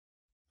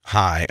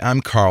Hi,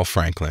 I'm Carl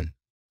Franklin.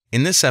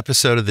 In this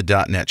episode of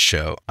the .NET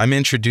Show, I'm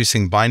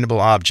introducing bindable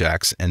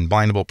objects and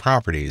bindable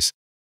properties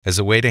as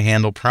a way to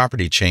handle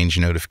property change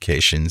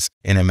notifications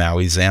in a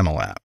MAUI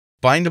XAML app.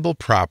 Bindable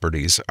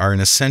properties are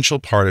an essential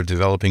part of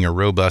developing a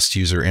robust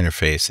user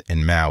interface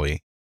in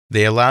MAUI.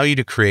 They allow you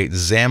to create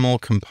XAML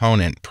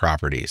component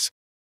properties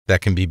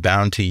that can be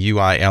bound to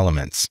UI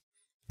elements,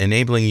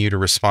 enabling you to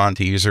respond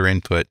to user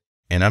input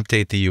and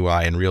update the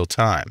UI in real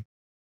time.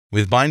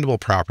 With bindable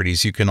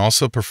properties, you can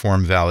also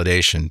perform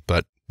validation,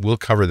 but we'll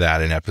cover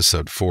that in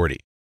episode 40.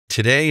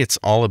 Today, it's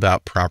all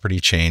about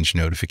property change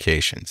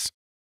notifications.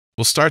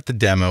 We'll start the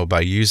demo by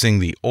using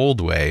the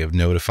old way of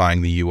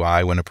notifying the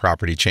UI when a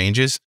property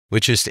changes,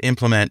 which is to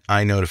implement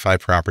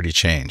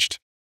INotifyPropertyChanged.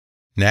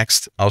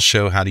 Next, I'll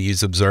show how to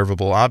use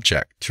observable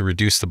object to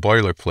reduce the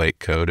boilerplate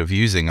code of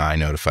using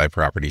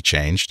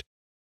INotifyPropertyChanged.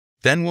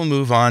 Then we'll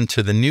move on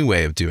to the new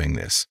way of doing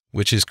this,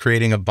 which is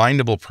creating a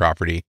bindable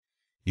property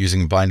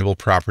using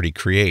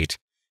BindablePropertyCreate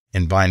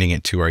and binding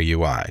it to our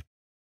UI.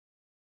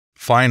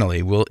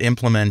 Finally, we'll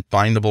implement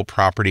bindable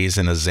properties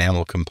in a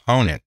XAML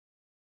component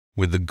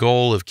with the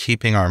goal of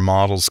keeping our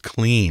models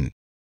clean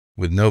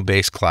with no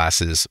base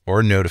classes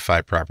or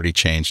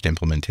INotifyPropertyChanged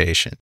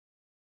implementation.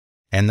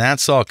 And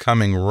that's all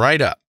coming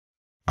right up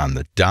on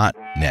the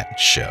 .NET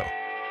Show.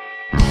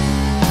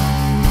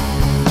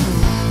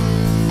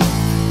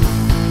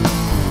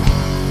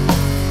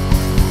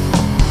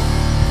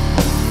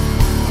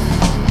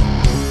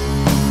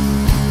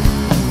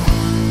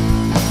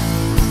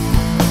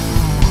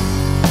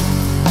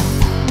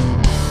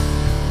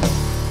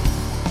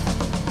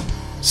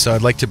 So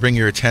I'd like to bring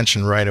your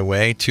attention right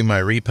away to my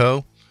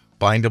repo,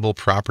 Bindable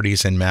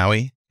Properties in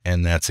MAUI,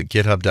 and that's at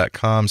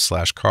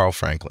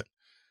github.com/carlfranklin.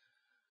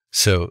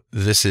 So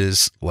this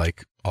is,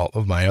 like all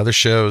of my other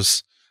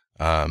shows,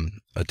 a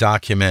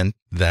document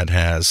that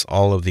has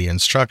all of the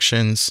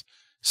instructions,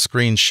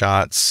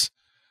 screenshots,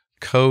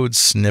 code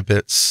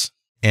snippets,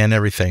 and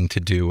everything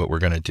to do what we're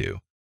going to do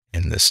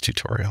in this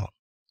tutorial.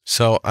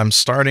 So I'm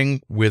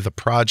starting with a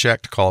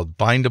project called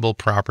Bindable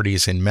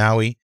Properties in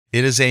MAUI.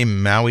 It is a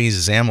MAUI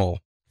XAML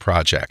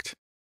project.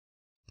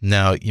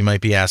 Now, you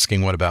might be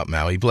asking, what about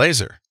MAUI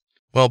Blazor?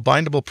 Well,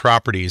 bindable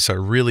properties are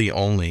really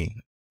only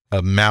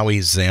a MAUI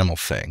XAML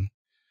thing.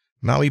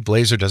 MAUI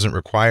Blazor doesn't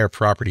require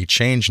property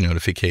change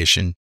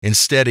notification.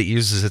 Instead, it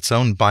uses its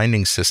own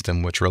binding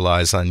system, which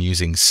relies on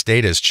using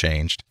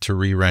state_as_changed to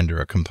re-render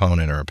a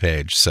component or a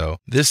page. So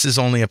this is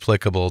only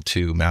applicable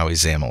to MAUI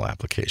XAML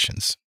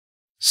applications.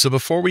 So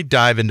before we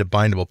dive into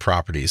bindable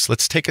properties,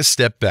 let's take a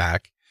step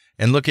back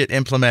and look at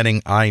implementing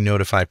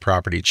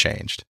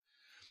INotifyPropertyChanged.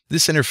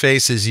 This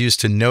interface is used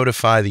to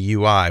notify the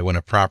UI when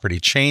a property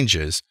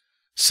changes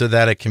so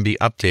that it can be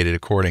updated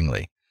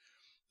accordingly.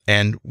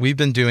 And we've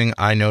been doing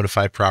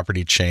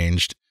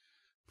INotifyPropertyChanged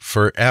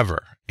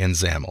forever in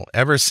XAML,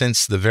 ever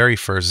since the very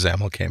first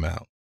XAML came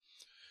out.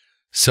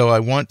 So I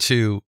want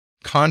to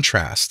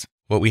contrast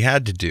what we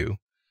had to do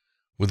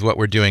with what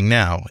we're doing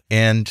now.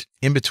 And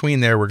in between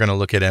there, we're going to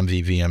look at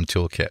MVVM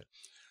Toolkit.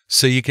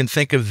 So you can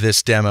think of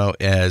this demo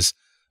as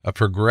a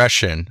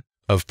progression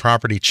of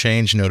property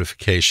change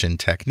notification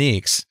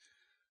techniques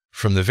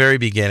from the very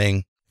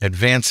beginning,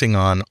 advancing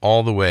on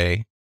all the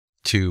way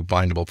to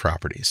bindable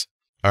properties.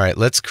 All right,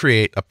 let's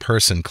create a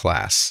person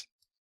class.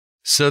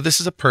 So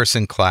this is a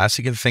person class.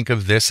 You can think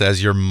of this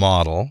as your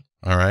model,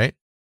 all right?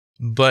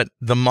 But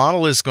the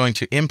model is going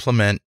to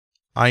implement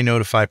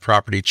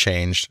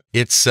INotifyPropertyChanged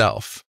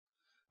itself,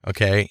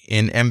 okay?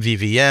 In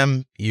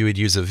MVVM, you would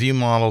use a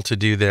ViewModel to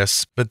do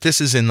this, but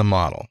this is in the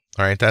model,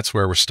 all right? That's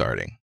where we're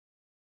starting.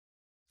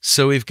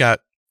 So we've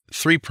got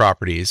three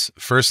properties: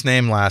 first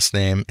name, last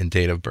name, and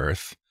date of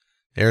birth.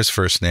 There's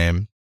first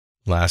name,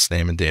 last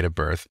name, and date of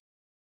birth.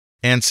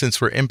 And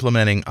since we're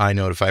implementing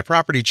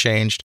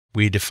INotifyPropertyChanged,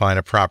 we define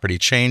a property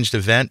changed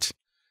event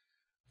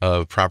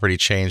of property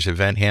changed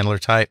event handler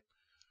type.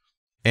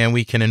 And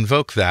we can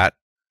invoke that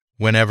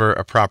whenever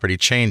a property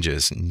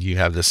changes. And you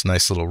have this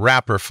nice little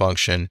wrapper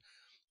function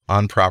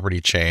on property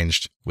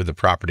changed with the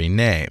property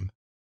name.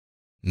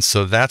 And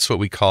so that's what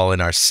we call in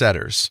our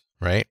setters,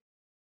 right?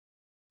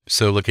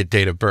 So look at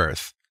date of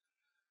birth.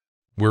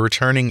 We're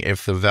returning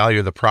if the value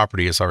of the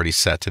property is already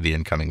set to the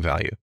incoming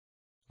value.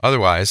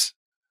 Otherwise,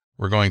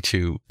 we're going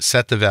to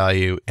set the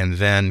value and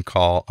then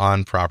call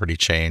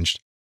onPropertyChanged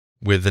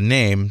with the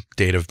name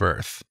date of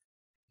birth.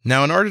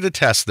 Now, in order to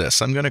test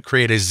this, I'm going to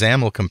create a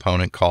XAML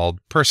component called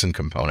person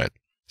component.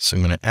 So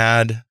I'm going to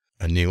add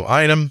a new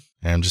item,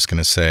 and I'm just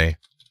going to say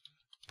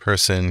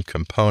person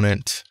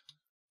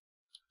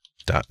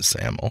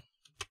component.xaml.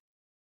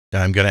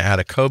 Now I'm going to add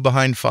a code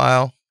behind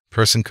file,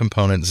 person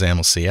component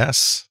XAML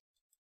CS.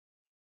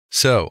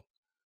 So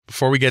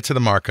before we get to the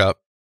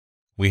markup,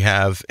 we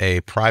have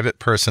a private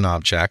person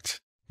object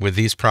with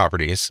these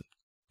properties: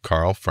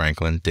 Carl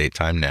Franklin, date,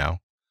 time, now.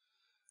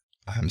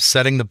 I'm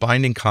setting the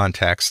binding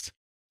context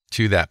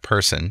to that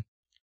person,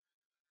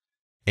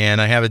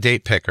 and I have a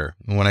date picker.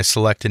 And when I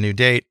select a new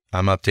date,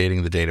 I'm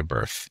updating the date of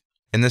birth.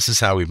 And this is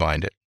how we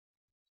bind it.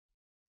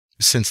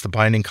 Since the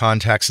binding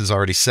context is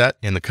already set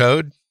in the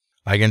code,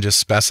 I can just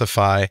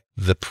specify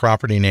the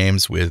property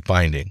names with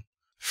binding.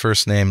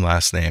 First name,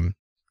 last name,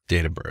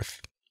 date of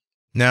birth.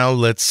 Now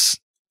let's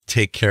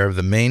take care of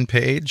the main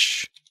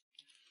page.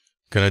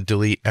 Going to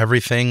delete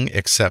everything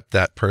except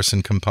that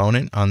person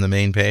component on the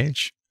main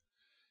page.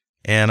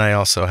 And I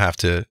also have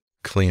to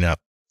clean up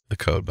the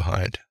code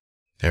behind.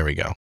 There we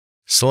go.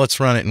 So let's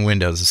run it in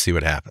Windows and see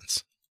what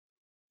happens.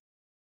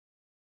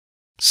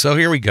 So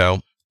here we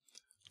go.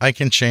 I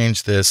can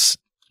change this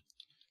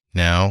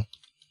now.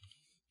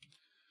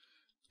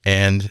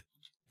 And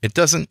it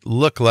doesn't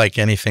look like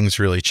anything's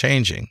really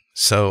changing.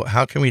 So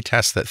how can we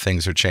test that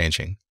things are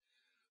changing?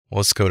 Well,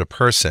 let's go to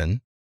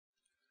person.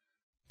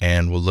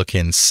 And we'll look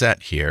in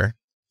set here.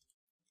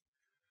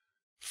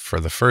 For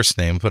the first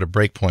name, put a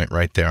breakpoint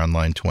right there on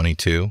line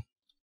 22.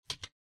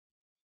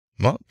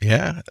 Well,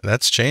 yeah,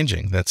 that's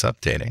changing. That's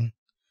updating.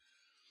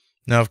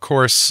 Now, of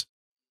course,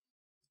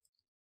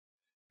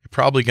 you're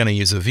probably going to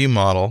use a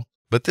ViewModel,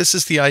 but this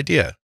is the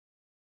idea.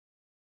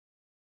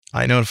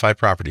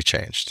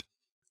 INotifyPropertyChanged.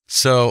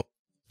 So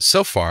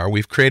far,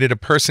 we've created a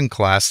person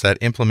class that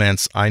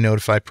implements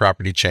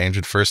INotifyPropertyChanged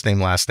with first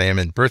name, last name,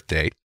 and birth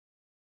date.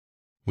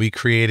 We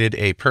created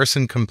a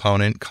person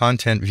component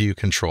content view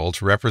control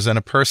to represent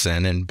a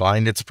person and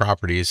bind its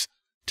properties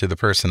to the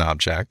person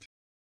object.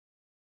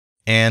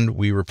 And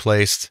we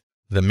replaced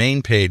the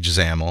main page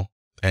XAML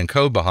and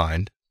code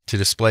behind to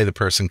display the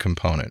person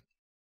component.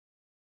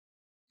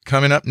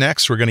 Coming up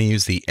next, we're going to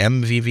use the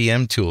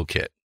MVVM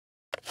Toolkit.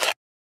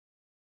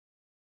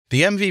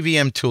 The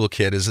MVVM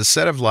Toolkit is a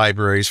set of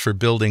libraries for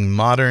building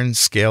modern,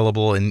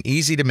 scalable, and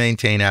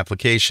easy-to-maintain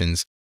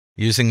applications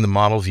using the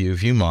Model View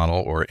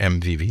ViewModel or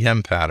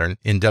MVVM pattern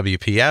in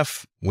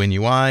WPF,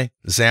 WinUI,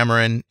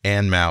 Xamarin,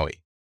 and MAUI.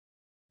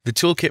 The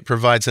toolkit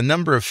provides a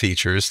number of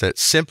features that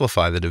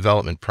simplify the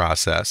development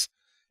process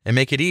and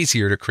make it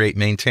easier to create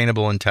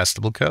maintainable and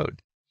testable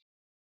code.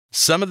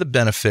 Some of the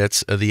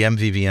benefits of the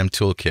MVVM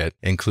toolkit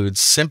include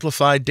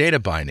simplified data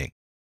binding,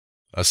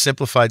 a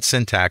simplified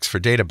syntax for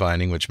data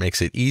binding which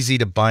makes it easy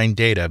to bind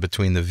data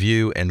between the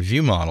view and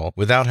ViewModel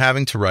without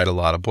having to write a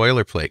lot of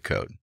boilerplate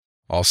code.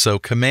 Also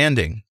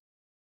commanding,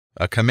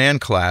 a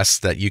command class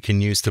that you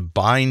can use to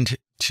bind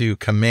to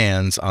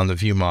commands on the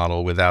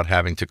ViewModel without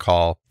having to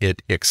call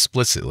it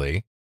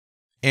explicitly.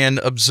 And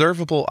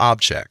observable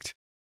object,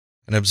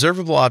 an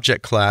observable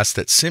object class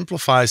that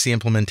simplifies the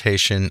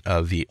implementation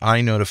of the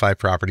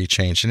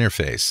INotifyPropertyChanged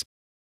interface,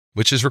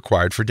 which is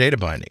required for data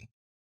binding.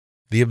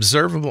 The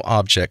observable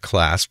object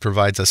class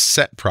provides a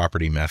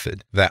setProperty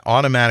method that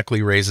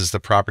automatically raises the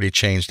property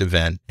changed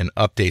event and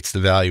updates the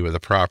value of the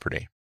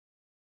property.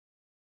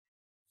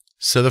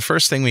 So the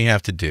first thing we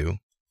have to do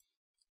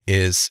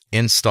is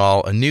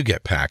install a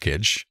NuGet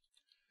package,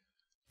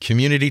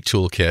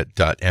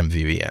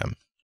 communitytoolkit.mvvm.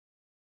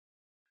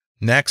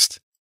 Next,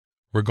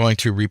 we're going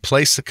to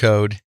replace the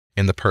code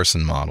in the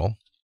person model.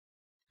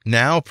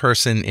 Now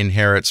person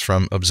inherits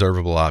from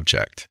observable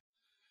object.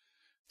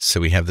 So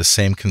we have the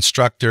same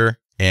constructor,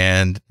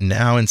 and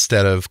now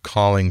instead of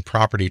calling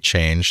property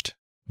changed,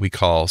 we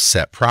call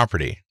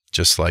setProperty,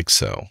 just like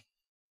so.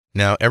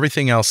 Now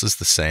everything else is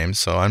the same,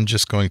 so I'm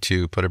just going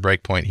to put a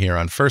breakpoint here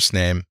on first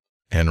name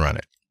and run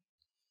it.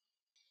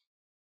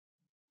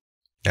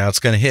 Now it's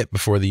going to hit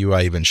before the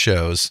UI even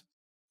shows,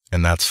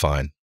 and that's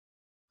fine.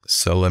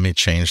 So let me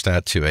change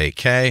that to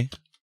AK.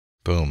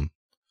 Boom.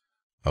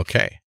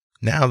 Okay.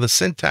 Now the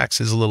syntax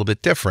is a little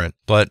bit different,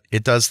 but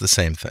it does the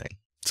same thing.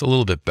 It's a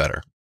little bit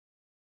better.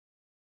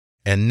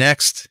 And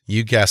next,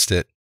 you guessed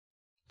it,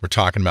 we're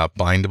talking about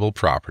bindable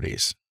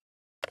properties.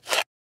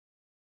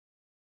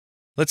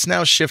 Let's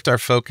now shift our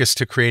focus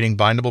to creating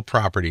bindable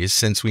properties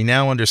since we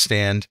now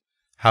understand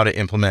how to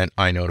implement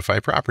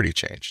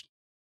INotifyPropertyChanged.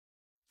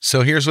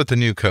 So here's what the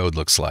new code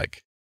looks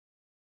like.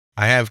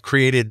 I have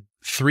created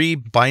 3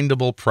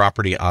 bindable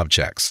property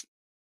objects,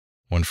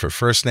 one for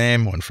first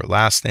name, one for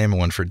last name, and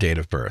one for date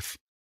of birth.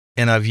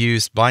 And I've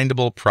used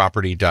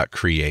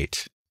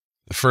BindableProperty.create.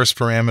 The first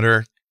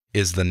parameter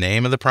is the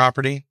name of the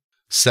property.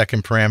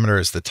 Second parameter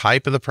is the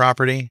type of the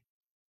property.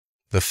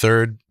 The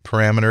third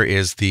parameter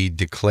is the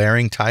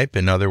declaring type,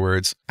 in other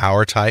words,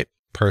 our type,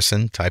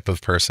 person, type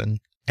of person,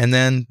 and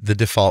then the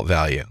default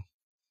value.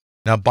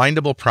 Now,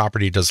 bindable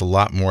property does a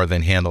lot more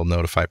than handle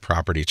notify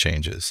property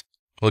changes.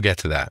 We'll get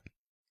to that.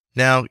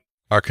 Now,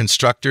 our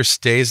constructor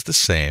stays the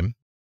same,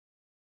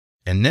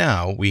 and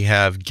now we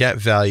have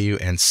getValue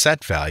and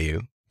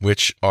setValue,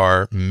 which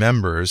are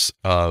members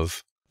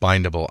of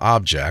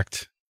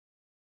BindableObject,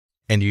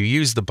 and you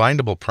use the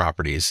bindable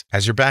properties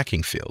as your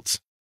backing fields.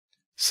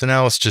 So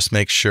now let's just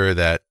make sure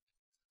that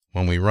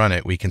when we run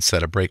it, we can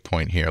set a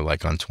breakpoint here,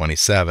 like on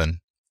 27.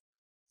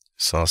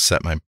 So I'll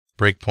set my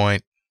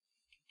breakpoint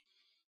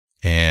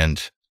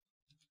and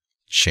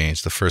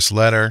change the first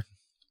letter.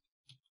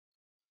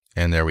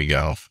 And there we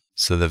go.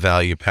 So the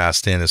value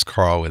passed in is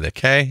Carl with a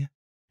K,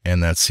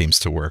 and that seems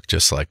to work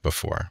just like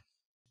before.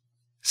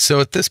 So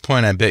at this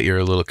point, I bet you're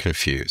a little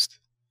confused.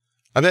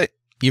 I bet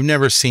you've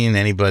never seen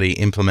anybody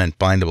implement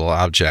bindable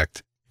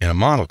object in a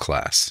model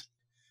class.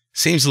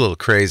 Seems a little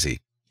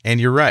crazy,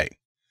 and you're right.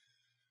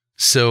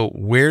 So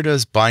where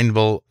does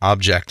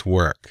BindableObject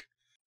work?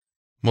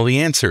 Well, the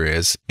answer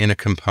is in a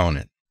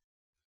component.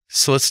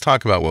 So let's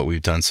talk about what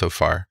we've done so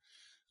far.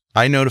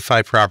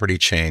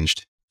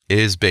 INotifyPropertyChanged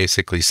is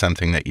basically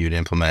something that you'd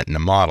implement in a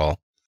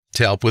model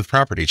to help with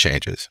property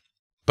changes.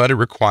 But it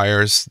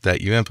requires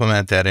that you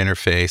implement that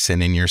interface,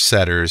 and in your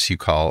setters, you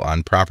call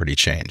on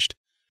PropertyChanged.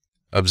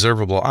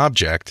 Observable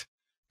object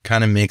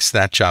kind of makes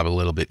that job a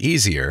little bit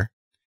easier,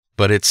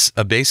 but it's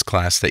a base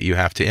class that you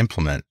have to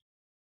implement.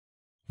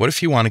 What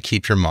if you want to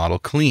keep your model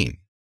clean?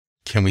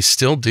 Can we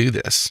still do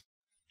this?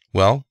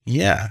 Well,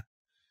 yeah.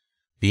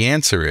 The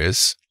answer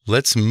is,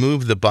 let's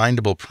move the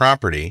bindable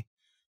property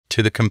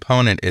to the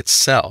component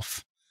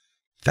itself.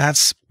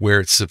 That's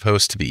where it's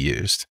supposed to be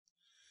used.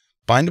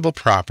 Bindable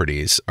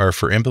properties are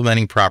for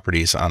implementing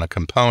properties on a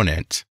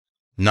component,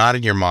 not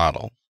in your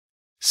model.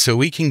 So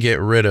we can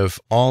get rid of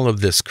all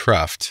of this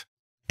cruft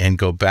and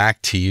go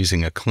back to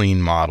using a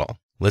clean model.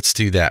 Let's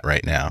do that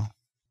right now.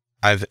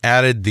 I've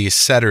added these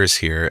setters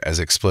here as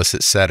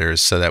explicit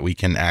setters so that we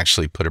can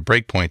actually put a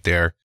breakpoint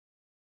there.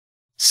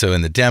 So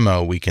in the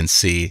demo, we can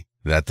see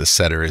that the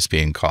setter is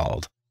being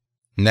called.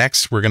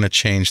 Next, we're going to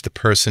change the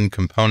person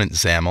component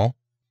XAML.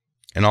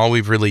 And all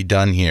we've really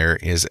done here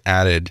is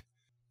added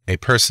a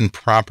person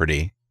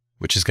property,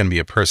 which is going to be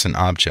a person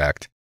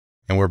object.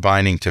 And we're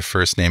binding to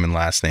first name and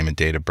last name and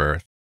date of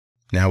birth.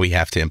 Now we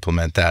have to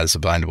implement that as a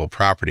bindable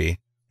property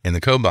in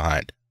the code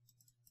behind.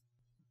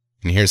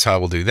 And here's how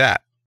we'll do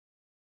that.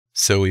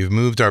 So we've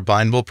moved our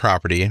bindable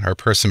property, our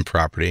person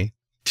property,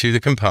 to the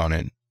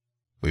component.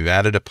 We've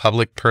added a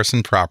public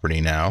person property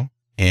now,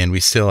 and we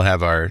still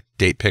have our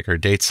date picker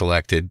date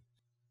selected.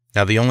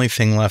 Now the only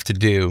thing left to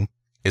do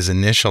is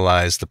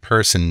initialize the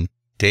person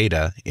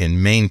data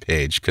in main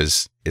page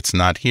because it's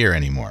not here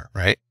anymore,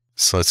 right?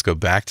 So let's go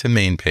back to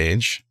main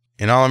page.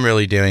 And all I'm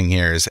really doing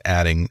here is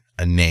adding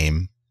a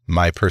name,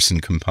 my person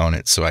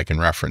component, so I can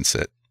reference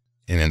it.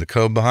 And in the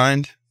code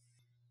behind,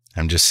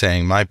 I'm just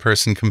saying my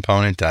person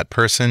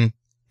component.person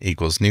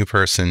equals new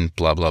person,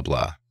 blah, blah,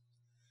 blah.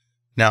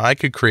 Now I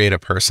could create a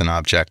person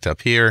object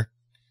up here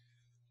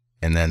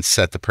and then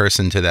set the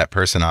person to that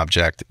person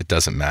object. It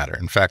doesn't matter.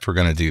 In fact, we're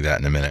going to do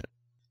that in a minute.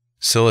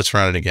 So let's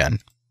run it again.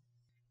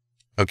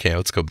 Okay,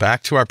 let's go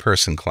back to our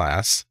person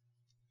class,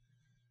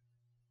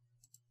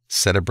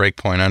 set a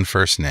breakpoint on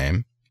first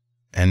name.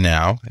 And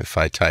now if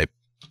I type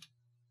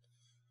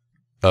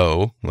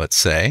O, let's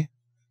say,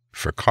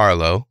 for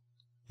Carlo,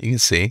 you can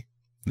see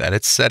that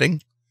it's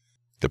setting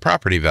the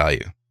property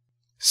value.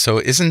 So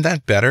isn't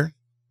that better?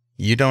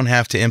 You don't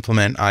have to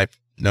implement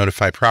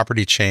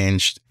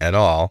INotifyPropertyChanged at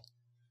all,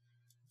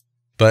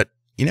 but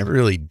you never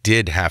really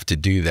did have to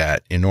do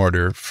that in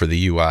order for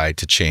the UI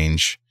to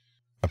change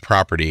a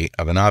property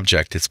of an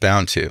object it's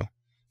bound to.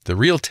 The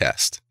real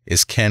test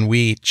is, can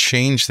we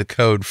change the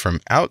code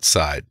from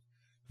outside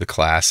the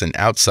class and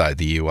outside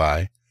the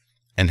UI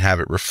and have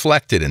it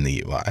reflected in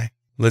the UI?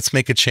 Let's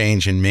make a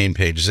change in main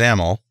page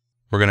XAML.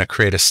 We're going to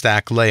create a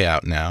stack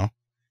layout now,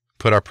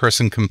 put our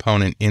person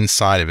component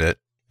inside of it,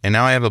 and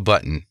now I have a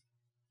button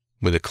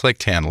with a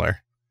clicked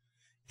handler.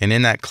 And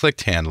in that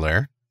clicked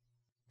handler,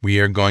 we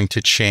are going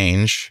to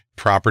change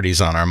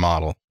properties on our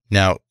model.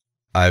 Now,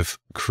 I've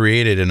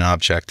created an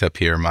object up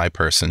here, my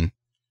person,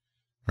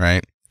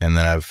 right? And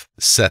then I've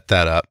set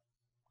that up,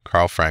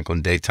 Carl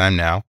Franklin, date time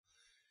now.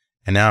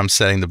 And now I'm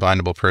setting the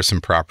bindable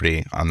person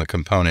property on the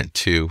component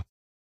to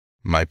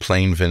my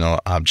plain vanilla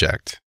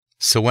object.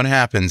 So what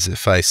happens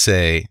if I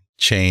say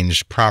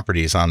change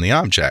properties on the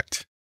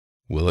object?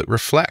 Will it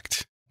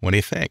reflect? What do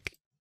you think?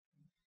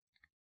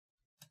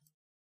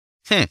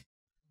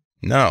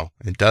 No,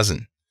 it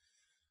doesn't.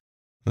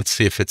 Let's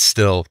see if it's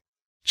still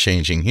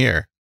changing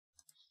here.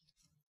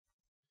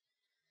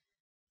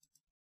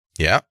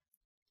 Yeah.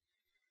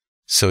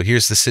 So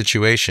here's the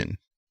situation.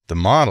 The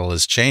model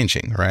is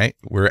changing, right?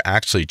 We're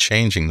actually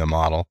changing the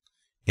model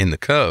in the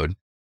code,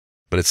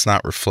 but it's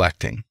not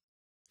reflecting.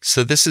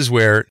 So this is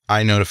where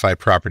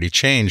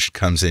INotifyPropertyChanged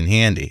comes in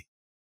handy.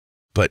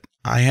 But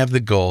I have the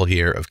goal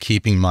here of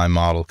keeping my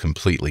model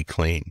completely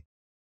clean.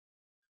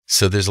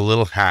 So there's a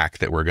little hack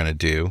that we're going to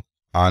do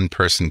on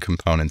person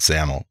component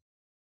XAML.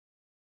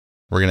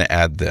 We're going to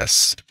add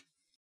this,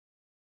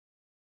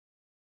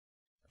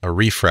 a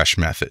refresh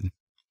method.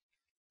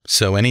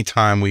 So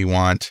anytime we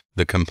want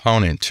the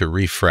component to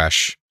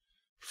refresh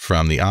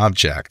from the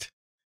object,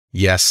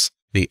 yes,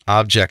 the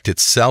object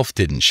itself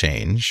didn't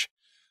change,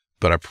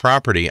 but a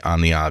property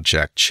on the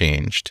object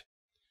changed,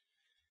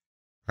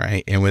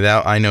 right? And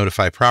without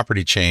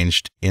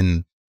INotifyPropertyChanged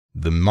in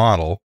the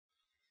model,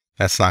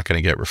 that's not going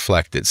to get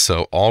reflected.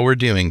 So all we're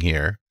doing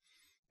here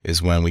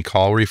is when we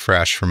call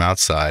refresh from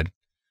outside,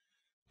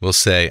 we'll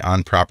say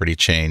on property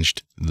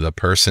changed the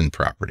person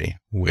property,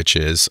 which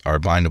is our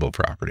bindable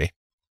property.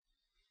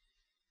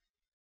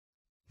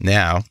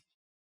 Now,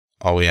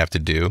 all we have to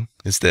do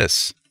is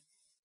this.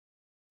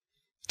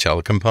 Tell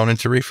the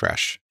component to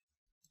refresh.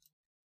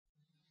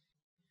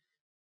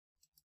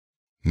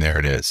 And there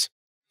it is.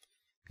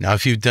 Now,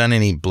 if you've done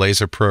any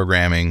Blazor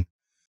programming,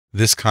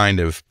 this kind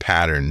of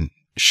pattern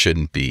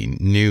shouldn't be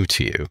new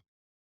to you.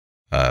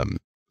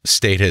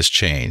 state has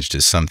changed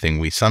is something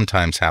we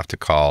sometimes have to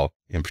call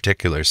in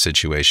particular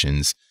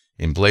situations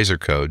in Blazor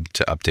code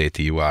to update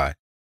the UI.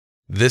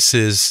 This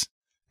is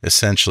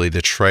essentially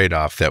the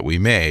trade-off that we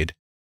made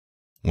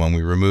when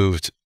we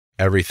removed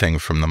everything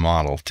from the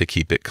model to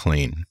keep it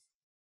clean.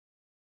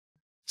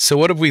 So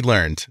what have we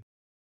learned?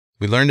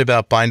 We learned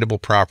about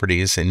bindable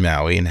properties in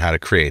MAUI and how to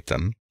create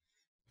them.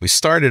 We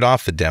started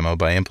off the demo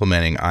by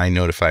implementing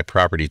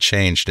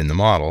INotifyPropertyChanged in the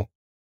model,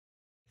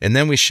 and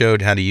then we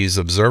showed how to use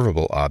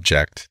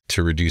ObservableObject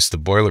to reduce the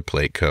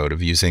boilerplate code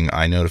of using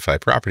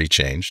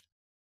INotifyPropertyChanged.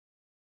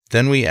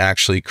 Then we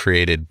actually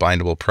created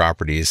bindable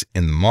properties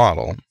in the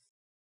model.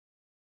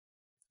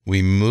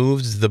 We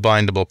moved the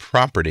bindable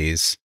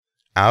properties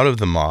out of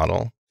the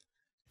model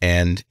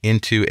and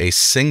into a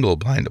single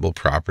bindable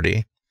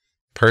property,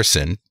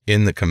 person,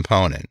 in the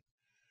component.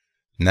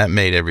 And that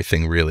made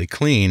everything really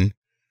clean,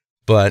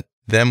 but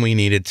then we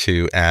needed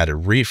to add a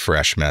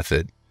refresh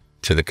method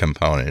to the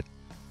component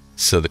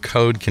so the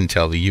code can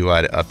tell the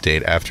UI to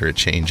update after it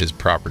changes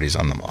properties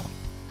on the model.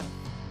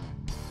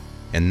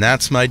 And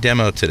that's my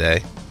demo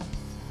today.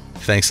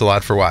 Thanks a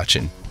lot for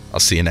watching. I'll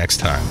see you next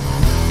time.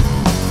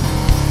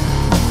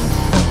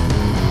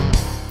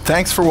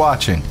 Thanks for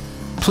watching.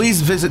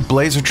 Please visit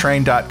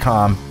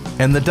blazortrain.com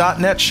and the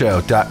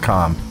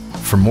 .NETshow.com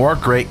for more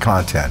great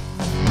content.